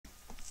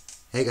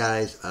Hey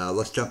guys,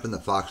 let's jump in the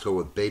foxhole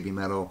with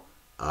BABYMETAL.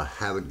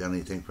 Haven't done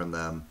anything from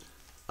them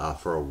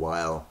for a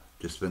while.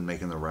 Just been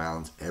making the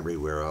rounds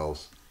everywhere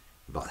else,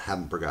 but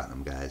haven't forgotten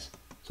them, guys.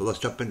 So let's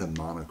jump into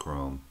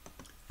Monochrome.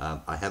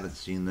 I haven't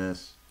seen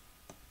this.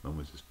 When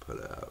was this put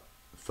out?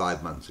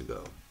 5 months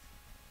ago.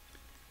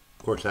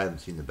 Of course, I haven't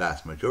seen the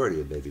vast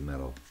majority of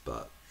BABYMETAL,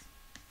 but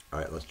all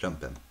right, let's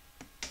jump in.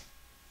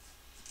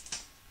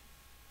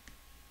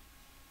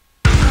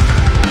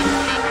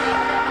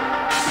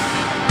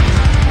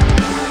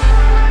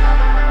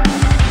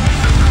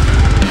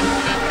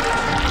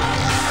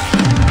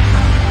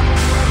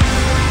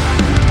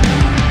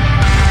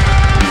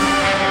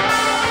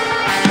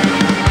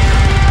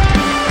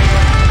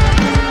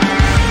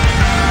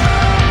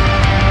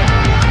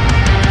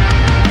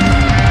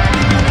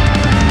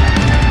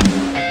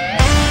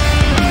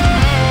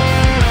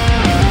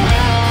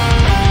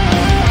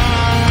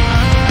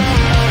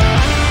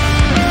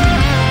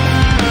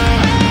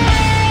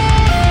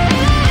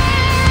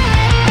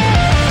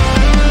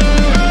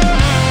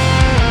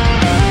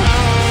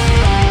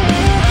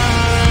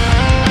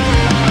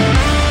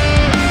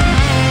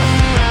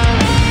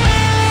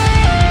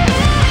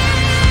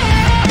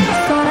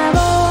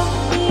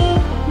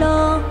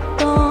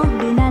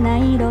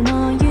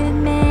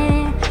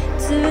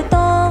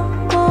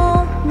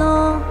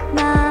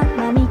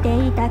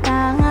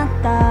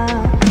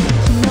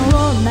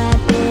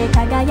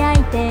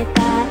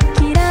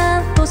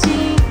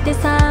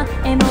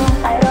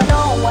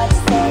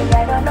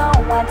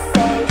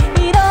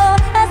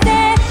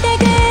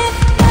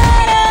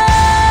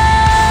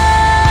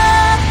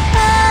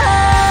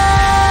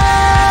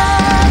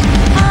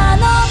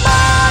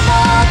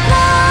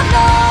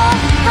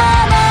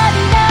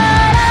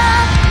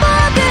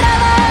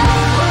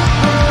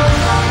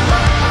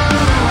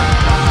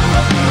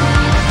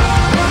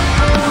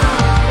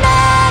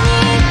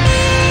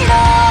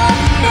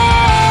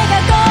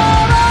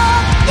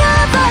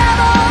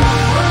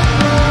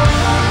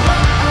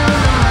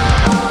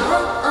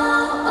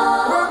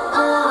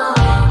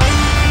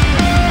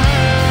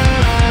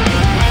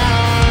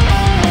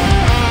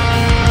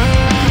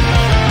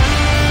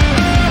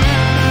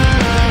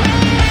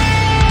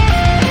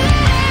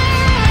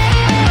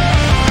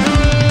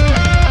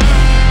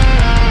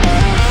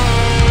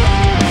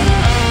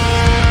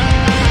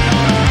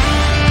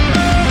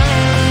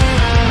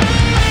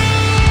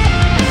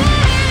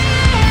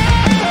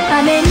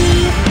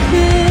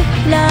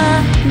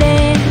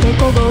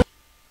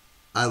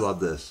 I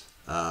love this.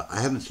 I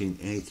haven't seen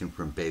anything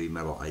from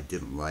BABYMETAL I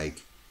didn't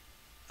like.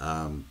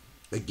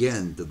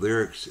 Again, the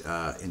lyrics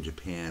in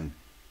Japan,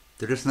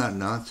 they're just not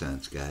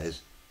nonsense,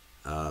 guys.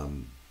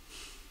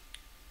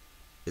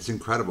 It's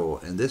incredible,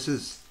 and this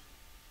is,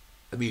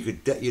 I mean,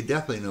 you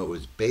definitely know it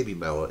was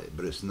BABYMETAL,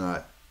 but it's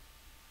not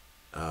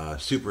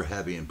super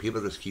heavy, and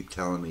people just keep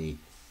telling me,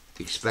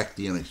 expect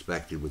the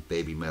unexpected with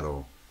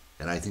BABYMETAL,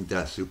 and I think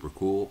that's super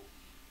cool,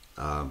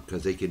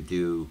 because they can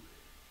do,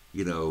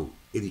 you know,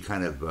 any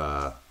kind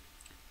of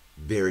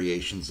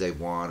variations they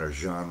want or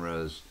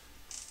genres.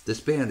 This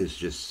band is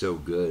just so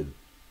good.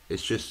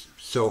 It's just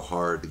so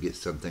hard to get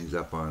some things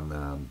up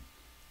on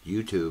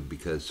YouTube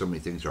because so many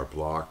things are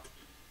blocked.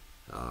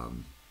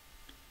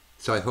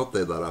 So I hope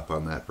they let up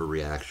on that for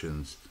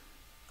reactions.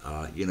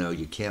 You know,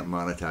 you can't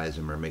monetize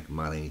them or make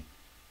money.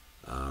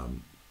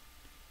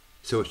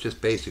 So it's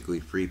just basically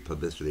free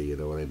publicity, you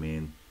know what I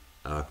mean?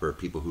 For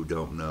people who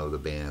don't know the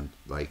band.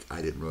 Like,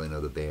 I didn't really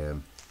know the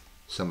band.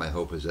 So my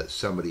hope is that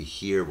somebody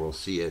here will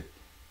see it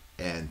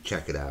and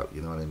check it out,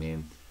 you know what I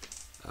mean?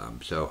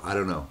 So I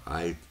don't know.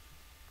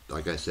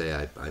 Like I say,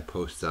 I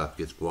post stuff,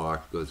 gets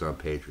blocked, goes on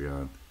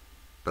Patreon.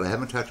 But I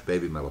haven't touched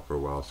BABYMETAL for a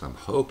while, so I'm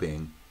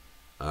hoping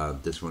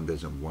this one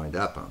doesn't wind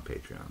up on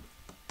Patreon.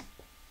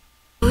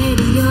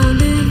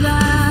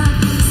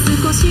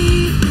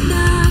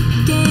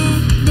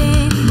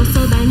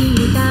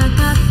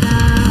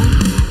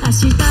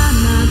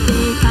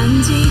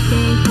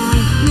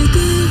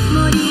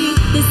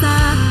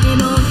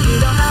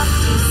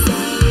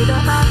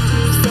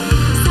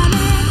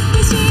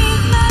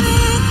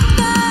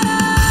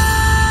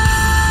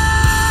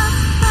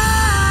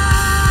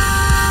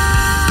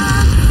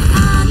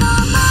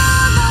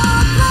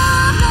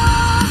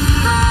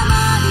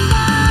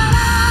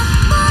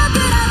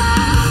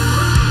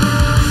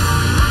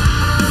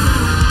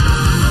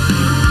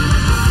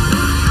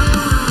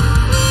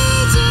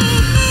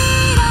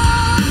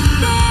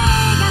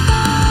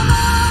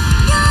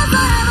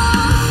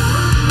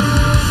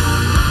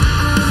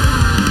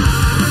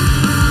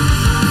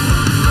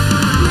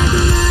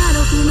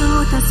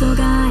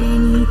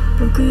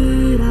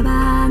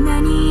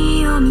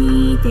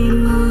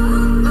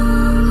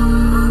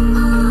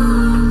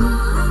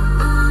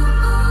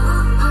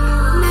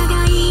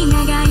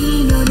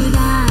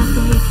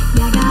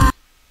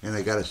 And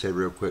I gotta say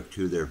real quick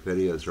too, their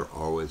videos are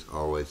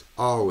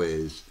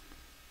always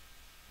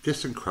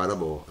just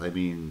incredible. I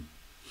mean,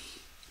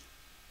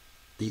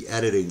 the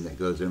editing that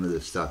goes into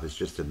this stuff is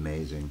just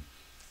amazing.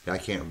 I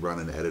can't run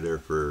an editor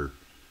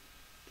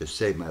to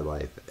save my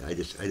life. I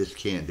just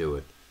can't do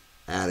it.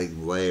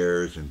 adding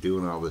layers and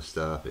doing all this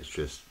stuff. It's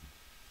just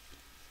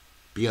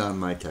beyond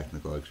my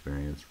technical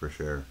experience for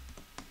sure.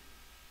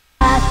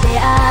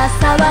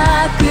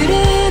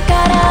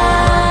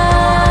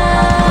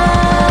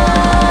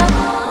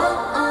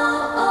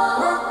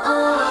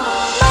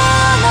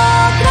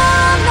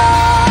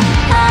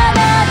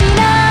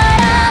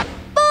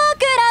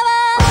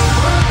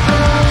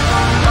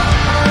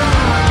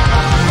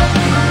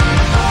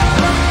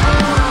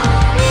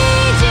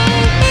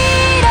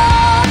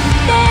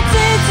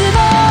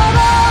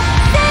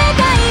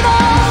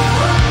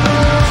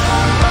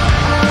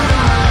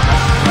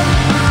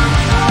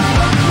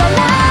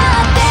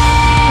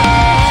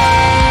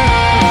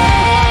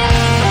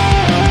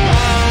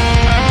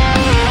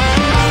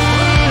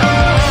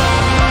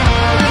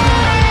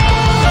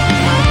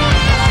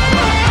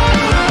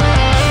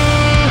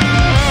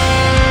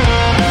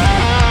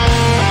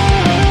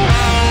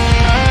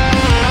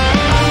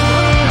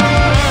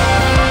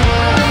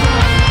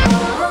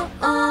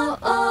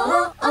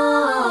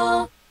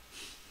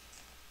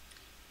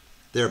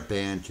 Their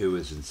band too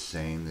is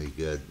insanely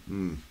good.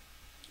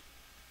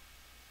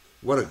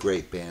 What a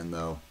great band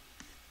though.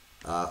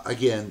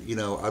 Again, you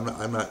know,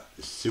 I'm not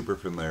super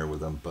familiar with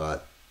them,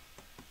 but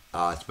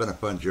it's been a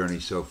fun journey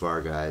so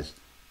far, guys.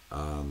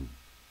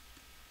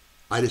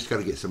 I just got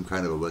to get some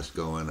kind of a list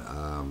going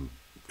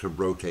to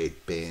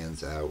rotate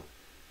bands out,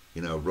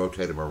 you know,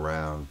 rotate them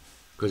around,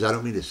 because I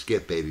don't mean to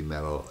skip Baby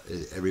Metal.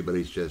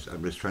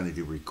 I'm just trying to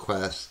do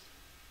requests,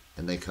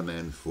 and they come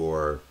in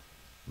for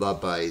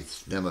Love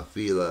Bites,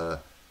 Nemophila,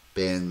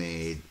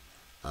 Bandmade,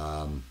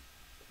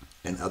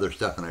 and other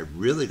stuff, and I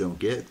really don't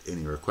get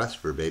any requests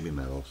for Baby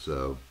Metal,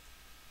 so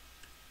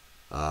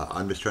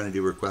I'm just trying to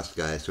do requests,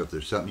 guys. So if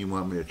there's something you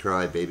want me to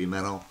try Baby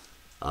Metal,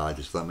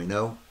 just let me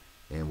know,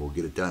 and we'll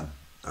get it done.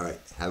 All right,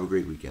 have a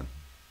great weekend.